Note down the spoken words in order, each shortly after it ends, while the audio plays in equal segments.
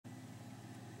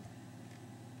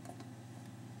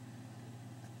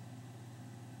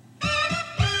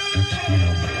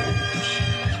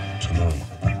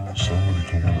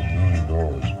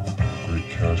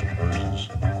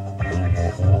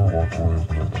walk away with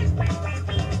nothing.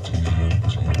 TNT.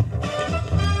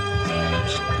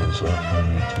 Does that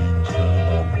mean your team's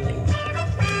gonna envelope?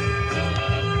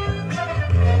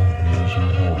 Now, here's your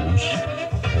host.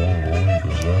 Roy,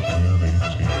 does that mean a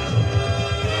team?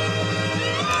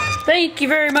 Thank you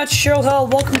very much, Cheryl Hell.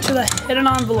 Welcome to the Hidden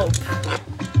Envelope.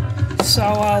 So,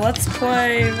 let's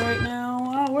play right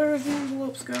now. Where did the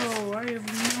envelopes go? I have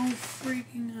no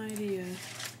freaking idea.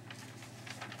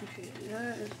 Okay,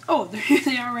 oh, there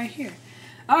they are right here.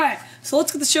 Alright, so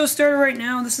let's get the show started right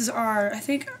now. This is our,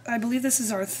 I believe this is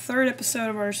our third episode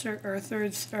of our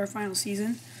final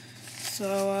season.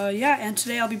 So, yeah, and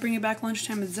today I'll be bringing back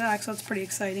Lunchtime with Zach, so that's pretty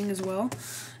exciting as well.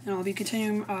 And I'll be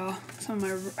continuing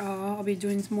I'll be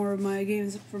doing some more of my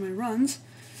games for my runs.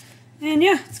 And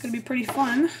yeah, it's going to be pretty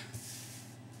fun.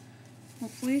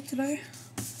 Hopefully today.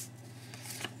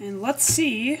 And let's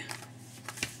see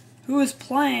who is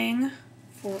playing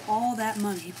for all that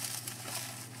money.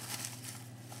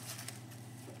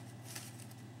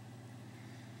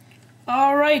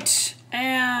 Alright,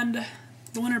 and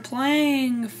the winner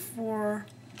playing for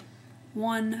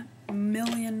 $1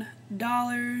 million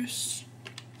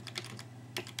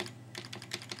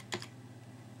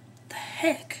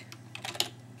heck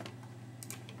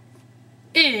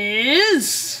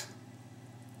is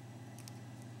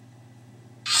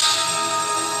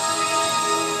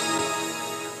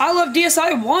I Love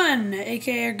DSI 1,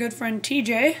 aka our good friend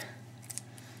TJ.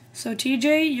 So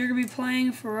TJ, you're gonna be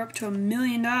playing for up to $1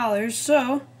 million.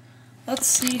 So let's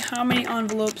see how many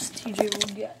envelopes TJ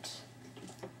will get.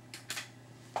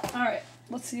 Alright,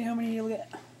 let's see how many he'll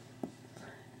get.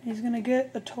 He's going to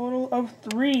get a total of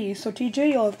 3. So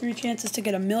TJ, you'll have 3 chances to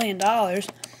get $1 million.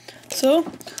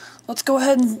 So, let's go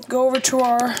ahead and go over to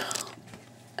our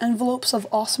envelopes of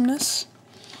awesomeness.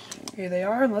 Here they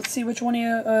are. Let's see which one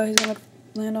he's going to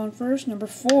land on first. Number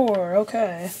 4.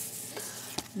 Okay.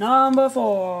 Number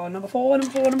 4. Number 4,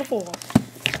 number 4, number 4.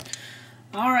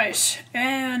 Alright.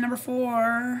 And number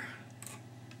 4.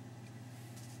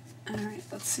 Alright,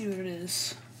 let's see what it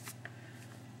is.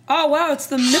 Oh wow, it's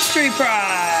the mystery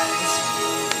prize!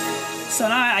 So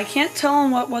now I can't tell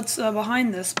him what's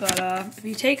behind this, but if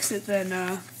he takes it, then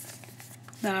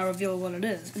I reveal what it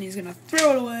is, and he's gonna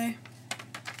throw it away.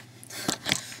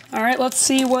 All right, let's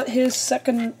see what his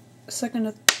second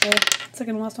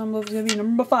last envelope is gonna be.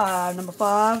 Number 5, number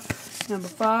 5, number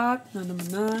 5,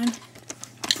 number 9.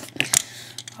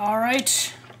 All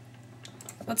right,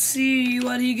 let's see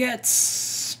what he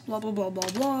gets. Blah blah blah blah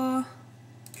blah.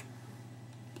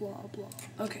 Blah, blah.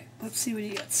 Okay, let's see what he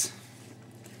gets.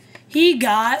 He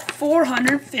got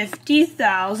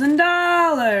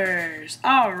 $450,000.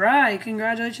 All right,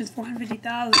 congratulations,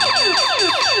 $450,000.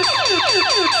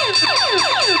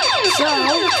 So,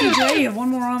 TJ, you have 1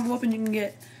 more envelope, and you can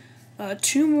get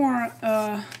 2 more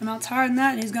amounts higher than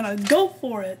that, and he's gonna go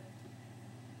for it.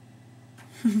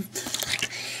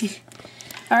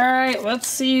 All right, let's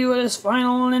see what his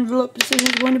final envelope decision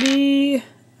is going to be.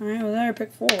 All right, well, there I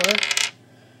picked 4.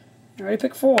 I already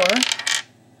picked 4.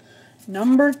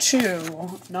 Number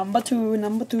 2. Number 2,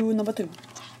 number 2, number 2.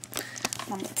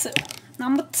 Number 2.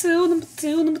 Number 2, number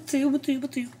 2, number 2, number 2, number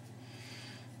 2.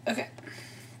 Okay.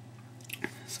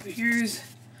 So here's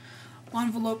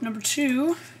envelope number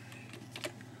 2.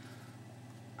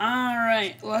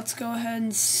 Alright, let's go ahead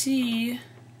and see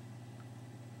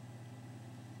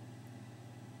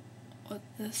what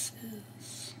this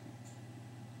is.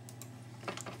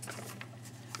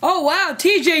 Oh wow,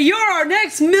 TJ, you're our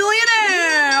next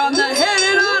millionaire on the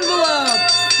Hidden Envelope.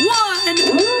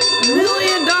 $1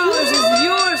 million is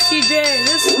yours, TJ.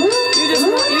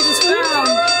 You just found.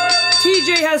 TJ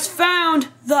has found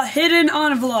the Hidden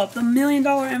Envelope, the $1 million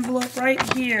envelope right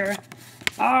here.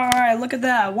 All right, look at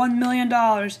that, $1 million.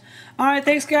 All right,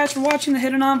 thanks guys for watching the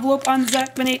Hidden Envelope on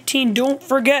Zachman18. Don't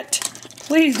forget,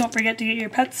 please don't forget to get your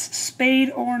pets spayed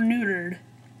or neutered.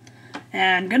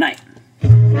 And good night.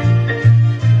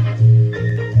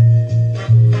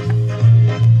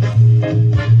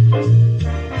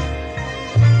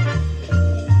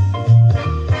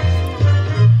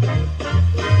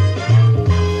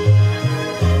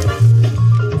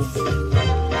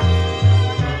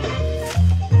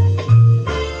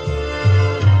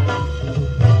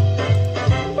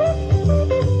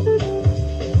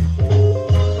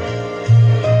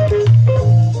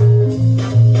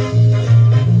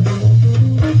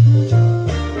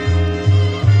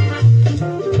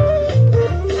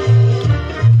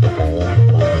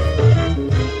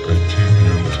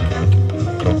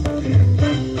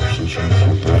 Positions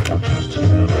of properties to